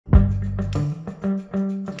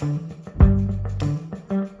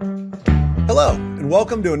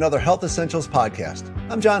welcome to another Health Essentials podcast.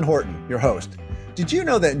 I'm John Horton, your host. Did you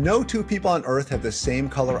know that no two people on Earth have the same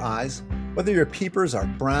color eyes? Whether your peepers are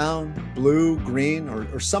brown, blue, green,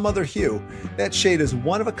 or some other hue, that shade is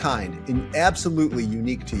one of a kind and absolutely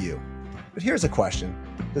unique to you. But here's a question.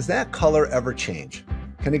 Does that color ever change?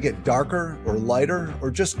 Can it get darker or lighter or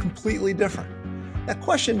just completely different? That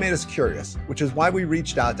question made us curious, which is why we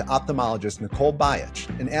reached out to ophthalmologist Nicole Bajic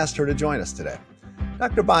and asked her to join us today.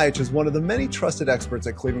 Dr. Bajic is one of the many trusted experts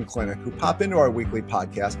at Cleveland Clinic who pop into our weekly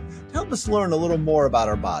podcast to help us learn a little more about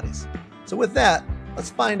our bodies. So with that, let's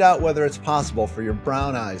find out whether it's possible for your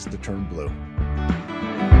brown eyes to turn blue.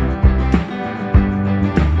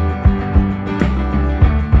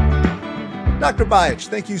 Dr. Bajic,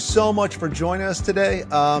 thank you so much for joining us today.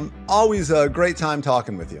 Always a great time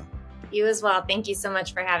talking with you. You as well. Thank you so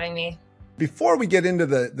much for having me. Before we get into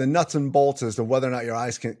the nuts and bolts as to whether or not your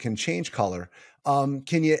eyes can change color,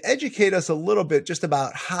 can you educate us a little bit just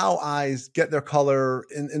about how eyes get their color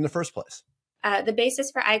in the first place? The basis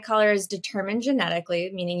for eye color is determined genetically,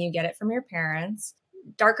 meaning you get it from your parents.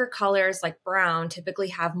 Darker colors like brown typically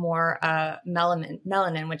have more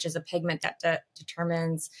melanin, which is a pigment that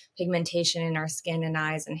determines pigmentation in our skin and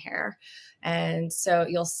eyes and hair. And so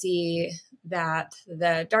you'll see that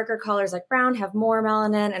the darker colors like brown have more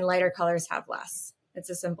melanin and lighter colors have less. It's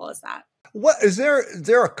as simple as that. What is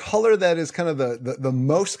there a color that is kind of the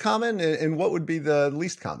most common, and what would be the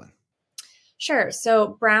least common? Sure.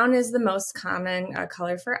 So brown is the most common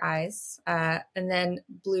color for eyes, and then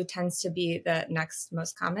blue tends to be the next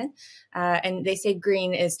most common. And they say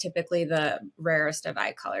green is typically the rarest of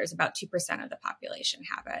eye colors. About 2% of the population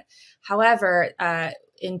have it. However,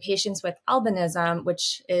 in patients with albinism,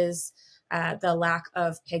 which is the lack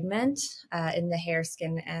of pigment in the hair,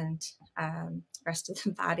 skin, and rest of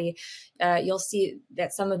the body, you'll see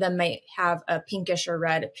that some of them might have a pinkish or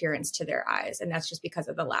red appearance to their eyes, and that's just because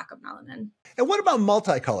of the lack of melanin. And what about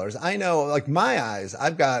multicolors? I know, like my eyes,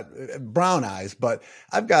 I've got brown eyes, but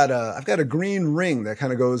I've got a green ring that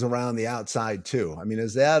kind of goes around the outside too. I mean,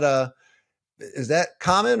 is that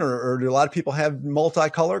common, or do a lot of people have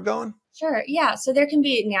multicolor going? Sure. Yeah. So there can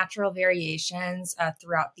be natural variations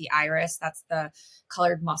throughout the iris. That's the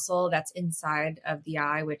colored muscle that's inside of the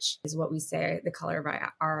eye, which is what we say the color of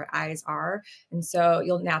our eyes are. And so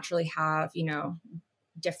you'll naturally have,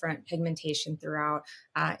 different pigmentation throughout.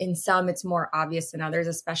 In some, it's more obvious than others,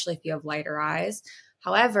 especially if you have lighter eyes.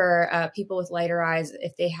 However, people with lighter eyes,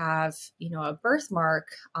 if they have, a birthmark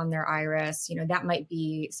on their iris, that might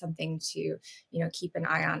be something to, keep an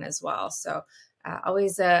eye on as well. So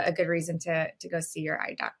always a good reason to go see your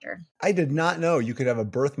eye doctor. I did not know you could have a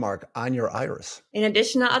birthmark on your iris. In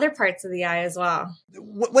addition to other parts of the eye as well.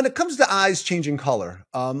 When it comes to eyes changing color,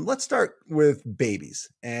 let's start with babies.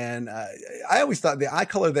 And I always thought the eye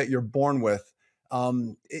color that you're born with,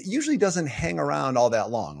 it usually doesn't hang around all that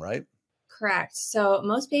long, right? Correct. So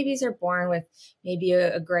most babies are born with maybe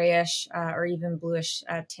a grayish or even bluish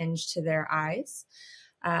tinge to their eyes.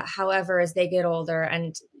 However, as they get older,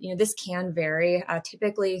 and this can vary,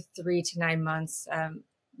 typically 3 to 9 months,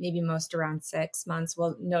 maybe most around 6 months,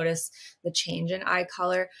 we'll notice the change in eye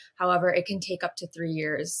color. However, it can take up to 3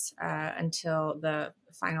 years until the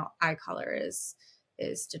final eye color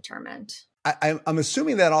is determined. I'm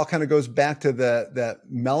assuming that all kind of goes back to that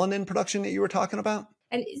melanin production that you were talking about.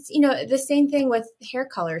 And it's, the same thing with hair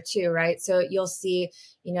color too, right? So you'll see,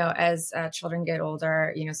 as children get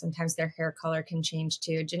older, sometimes their hair color can change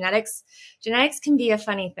too. Genetics can be a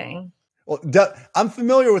funny thing. Well, I'm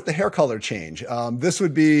familiar with the hair color change. This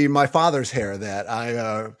would be my father's hair that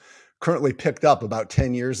I currently picked up about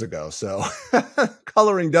 10 years ago. So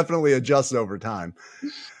coloring definitely adjusts over time.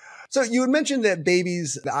 So you had mentioned that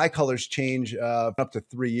babies, the eye colors change up to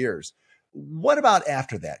 3 years. What about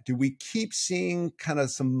after that? Do we keep seeing kind of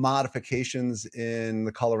some modifications in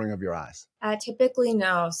the coloring of your eyes? Typically,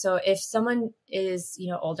 no. So if someone is,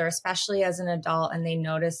 older, especially as an adult, and they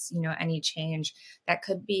notice, any change, that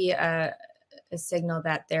could be a signal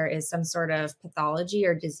that there is some sort of pathology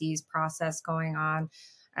or disease process going on.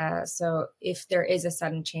 So if there is a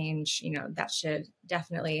sudden change, that should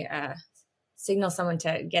definitely signal someone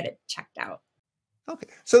to get it checked out. Okay.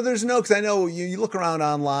 So there's because I know you look around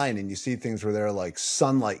online and you see things where they're like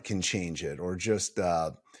sunlight can change it, or just,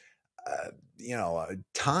 time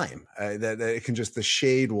that it can just, the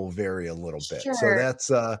shade will vary a little bit. Sure. So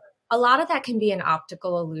that's, A lot of that can be an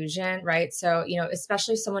optical illusion, right? So,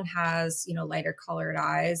 especially if someone has, lighter colored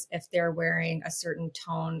eyes, if they're wearing a certain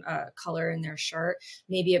tone color in their shirt,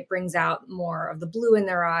 maybe it brings out more of the blue in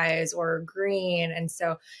their eyes or green. And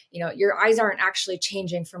so, your eyes aren't actually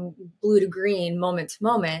changing from blue to green moment to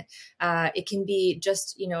moment. It can be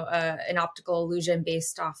just, an optical illusion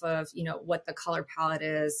based off of, what the color palette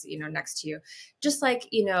is, next to you, just like,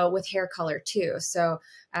 with hair color too. So,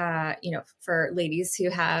 for ladies who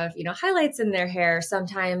have, highlights in their hair,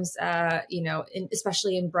 sometimes,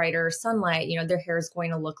 especially in brighter sunlight, their hair is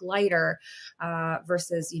going to look lighter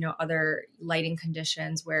versus, other lighting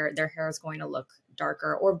conditions where their hair is going to look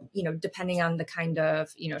darker, or, depending on the kind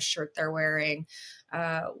of, shirt they're wearing,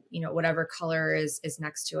 whatever color is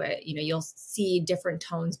next to it, you'll see different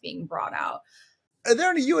tones being brought out. Are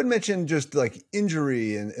there any, you had mentioned just like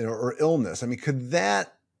injury or illness. I mean, could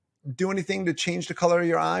that do anything to change the color of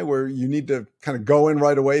your eye where you need to kind of go in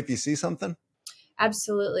right away if you see something?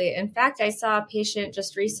 Absolutely. In fact, I saw a patient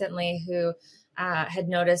just recently who had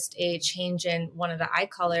noticed a change in one of the eye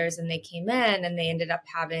colors, and they came in and they ended up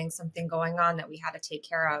having something going on that we had to take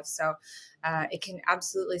care of. So it can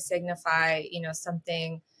absolutely signify,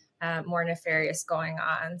 something more nefarious going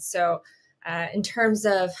on. So in terms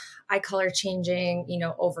of eye color changing,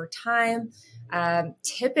 over time,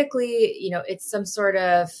 typically, it's some sort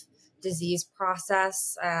of disease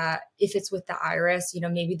process. If it's with the iris,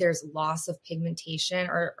 maybe there's loss of pigmentation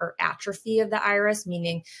or atrophy of the iris,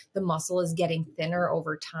 meaning the muscle is getting thinner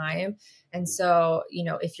over time. And so,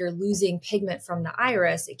 if you're losing pigment from the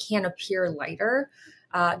iris, it can appear lighter.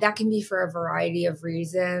 That can be for a variety of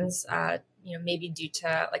reasons. Maybe due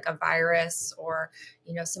to like a virus or,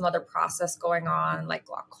 some other process going on like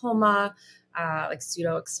glaucoma, like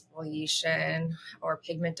pseudoexfoliation or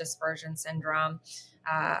pigment dispersion syndrome.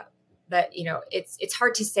 But it's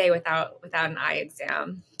hard to say without an eye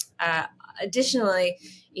exam. Additionally,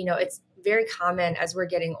 it's very common as we're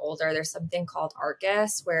getting older. There's something called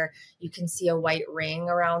arcus where you can see a white ring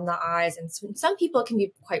around the eyes, and some people can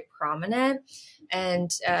be quite prominent.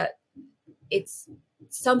 And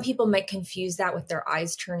some people might confuse that with their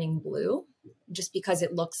eyes turning blue, just because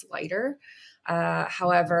it looks lighter.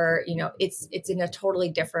 However, it's in a totally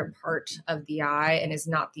different part of the eye and is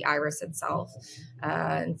not the iris itself.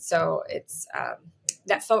 And so it's,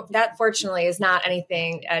 that fortunately is not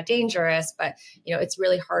anything dangerous, but, it's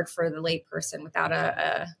really hard for the lay person without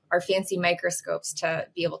our fancy microscopes to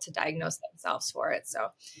be able to diagnose themselves for it. So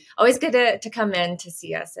always good to come in to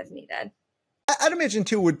see us if needed. I'd imagine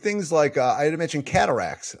too, with things like, I'd imagine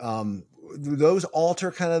cataracts, do those alter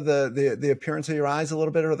kind of the appearance of your eyes a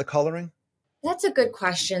little bit, or the coloring? That's a good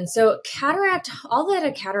question. So all that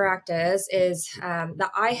a cataract is the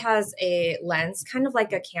eye has a lens, kind of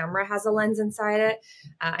like a camera has a lens inside it.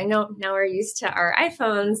 I know now we're used to our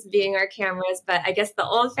iPhones being our cameras, but I guess the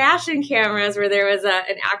old fashioned cameras where there was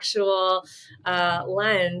an actual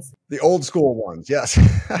lens. The old school ones, yes.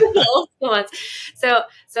 The old school ones. So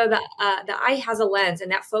the eye has a lens,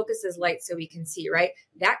 and that focuses light so we can see, right?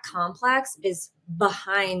 That complex is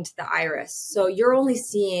behind the iris. So you're only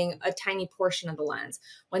seeing a tiny portion of the lens.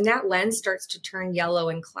 When that lens starts to turn yellow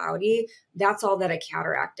and cloudy, that's all that a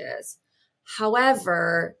cataract is.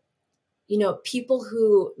 However, people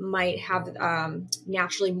who might have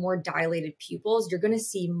naturally more dilated pupils, you're going to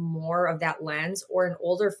see more of that lens, or in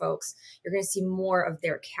older folks, you're going to see more of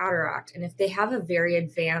their cataract. And if they have a very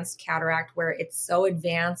advanced cataract where it's so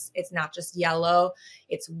advanced, it's not just yellow,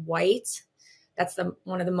 it's white. That's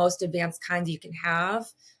one of the most advanced kinds you can have.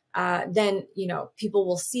 Then, people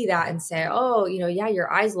will see that and say, oh, yeah,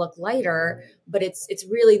 your eyes look lighter, but it's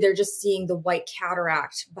really, they're just seeing the white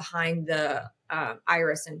cataract behind the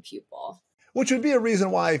iris and pupil. Which would be a reason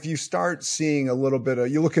why, if you start seeing a little bit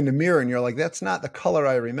you look in the mirror and you're like, that's not the color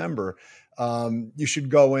I remember, you should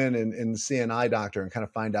go in and see an eye doctor and kind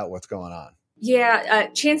of find out what's going on. Yeah,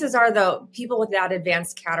 chances are, though, people with that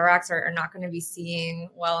advanced cataracts are not going to be seeing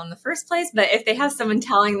well in the first place. But if they have someone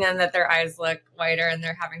telling them that their eyes look whiter and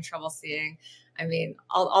they're having trouble seeing, I mean,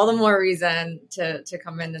 all the more reason to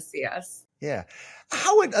come in to see us. Yeah.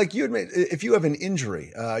 How would, like you admit, if you have an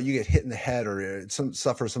injury, you get hit in the head or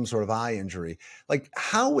suffer some sort of eye injury, like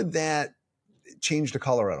how would that change the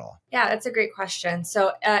color at all? Yeah, that's a great question.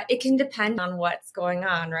 So it can depend on what's going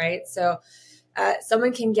on, right? So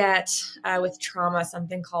someone can get with trauma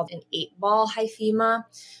something called an 8-ball hyphema,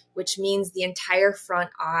 which means the entire front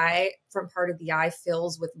part of the eye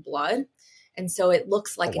fills with blood, and so it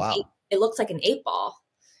looks like it looks like an 8-ball,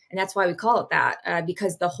 and that's why we call it that,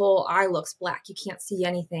 because the whole eye looks black. You can't see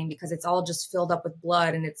anything because it's all just filled up with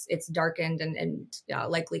blood, and it's darkened and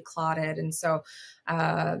likely clotted, and so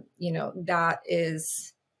that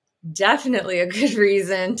is definitely a good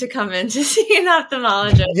reason to come in to see an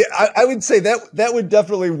ophthalmologist. Yeah, I would say that would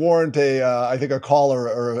definitely warrant I think a call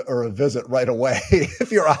or a visit right away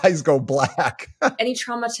if your eyes go black. Any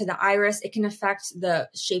trauma to the iris, it can affect the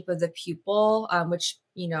shape of the pupil, which,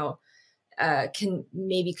 can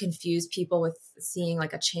maybe confuse people with seeing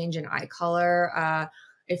like a change in eye color.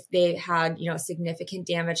 If they had, significant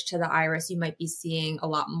damage to the iris, you might be seeing a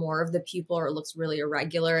lot more of the pupil, or it looks really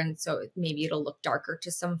irregular. And so maybe it'll look darker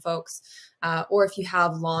to some folks. Or if you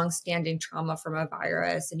have long-standing trauma from a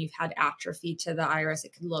virus and you've had atrophy to the iris,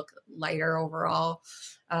 it could look lighter overall.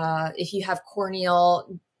 If you have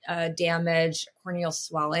corneal damage, corneal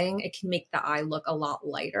swelling, it can make the eye look a lot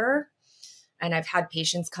lighter. And I've had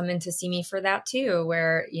patients come in to see me for that too,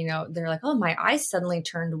 where, they're like, oh, my eye suddenly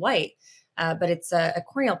turned white. But it's a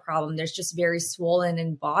corneal problem. There's just very swollen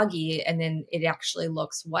and boggy, and then it actually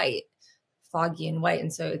looks white, foggy and white.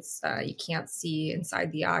 And so it's you can't see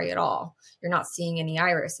inside the eye at all. You're not seeing any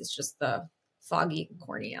iris. It's just the foggy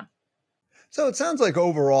cornea. So it sounds like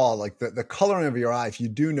overall, like the coloring of your eye, if you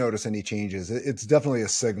do notice any changes, it's definitely a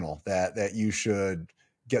signal that you should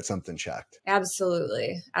get something checked.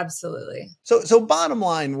 Absolutely. Absolutely. So bottom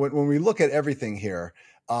line, when we look at everything here,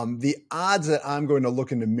 the odds that I'm going to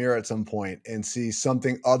look in the mirror at some point and see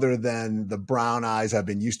something other than the brown eyes I've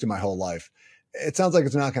been used to my whole life, it sounds like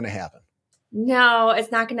it's not going to happen. No,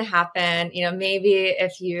 it's not going to happen. Maybe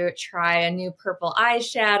if you try a new purple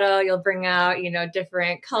eyeshadow, you'll bring out,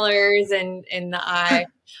 different colors in the eye.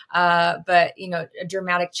 But, a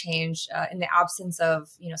dramatic change in the absence of,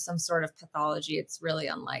 some sort of pathology, it's really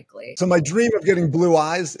unlikely. So my dream of getting blue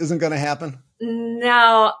eyes isn't going to happen?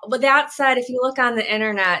 No. But that said, if you look on the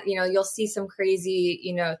internet, you'll see some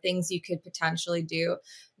crazy, things you could potentially do,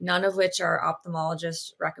 none of which are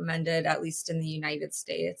ophthalmologist recommended, at least in the United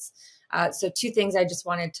States. So two things I just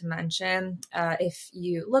wanted to mention. If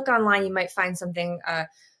you look online, you might find something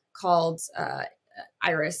called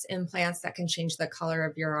iris implants that can change the color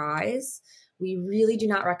of your eyes. We really do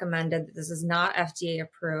not recommend it. This is not FDA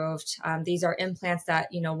approved. These are implants that,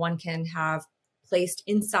 one can have placed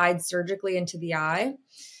inside surgically into the eye.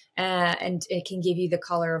 And it can give you the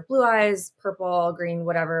color of blue eyes, purple, green,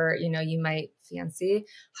 whatever, you might fancy.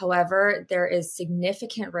 However, there is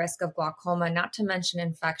significant risk of glaucoma, not to mention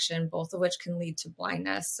infection, both of which can lead to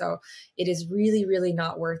blindness. So it is really, really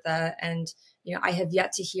not worth it. And, I have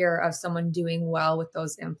yet to hear of someone doing well with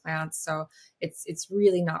those implants. So it's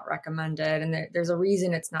really not recommended. And there's a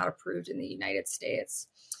reason it's not approved in the United States.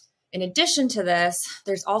 In addition to this,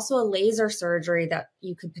 there's also a laser surgery that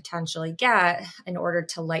you could potentially get in order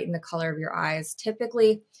to lighten the color of your eyes.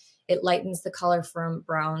 Typically, it lightens the color from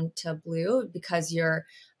brown to blue because you're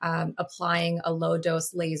applying a low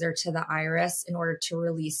dose laser to the iris in order to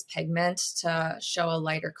release pigment to show a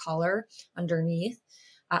lighter color underneath.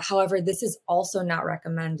 However, this is also not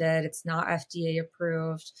recommended. It's not FDA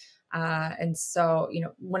approved. And so,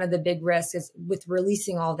 one of the big risks is with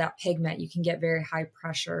releasing all that pigment, you can get very high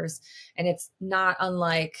pressures. And it's not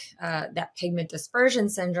unlike that pigment dispersion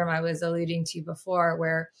syndrome I was alluding to before,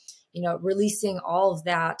 where, releasing all of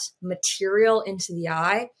that material into the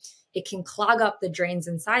eye, it can clog up the drains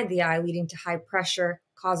inside the eye, leading to high pressure,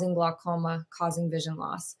 causing glaucoma, causing vision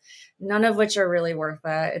loss, none of which are really worth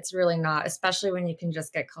it. It's really not, especially when you can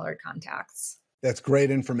just get colored contacts. That's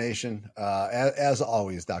great information, as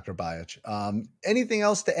always, Dr. Bajic. Anything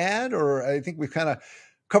else to add? Or I think we've kind of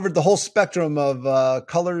covered the whole spectrum of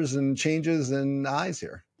colors and changes in eyes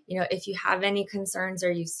here. If you have any concerns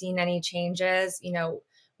or you've seen any changes,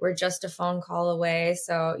 we're just a phone call away.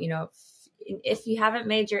 So, if you haven't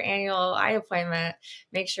made your annual eye appointment,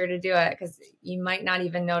 make sure to do it, because you might not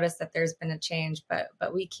even notice that there's been a change,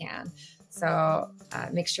 but we can. So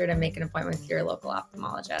make sure to make an appointment with your local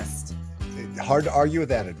ophthalmologist. Hard to argue with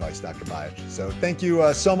that advice, Dr. Bajic. So thank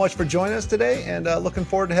you so much for joining us today, and looking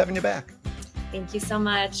forward to having you back. Thank you so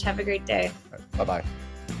much. Have a great day. Right, bye-bye.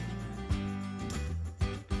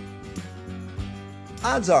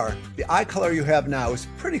 Odds are the eye color you have now is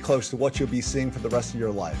pretty close to what you'll be seeing for the rest of your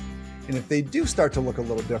life. And if they do start to look a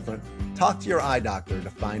little different, talk to your eye doctor to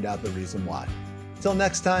find out the reason why. Until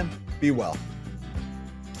next time, be well.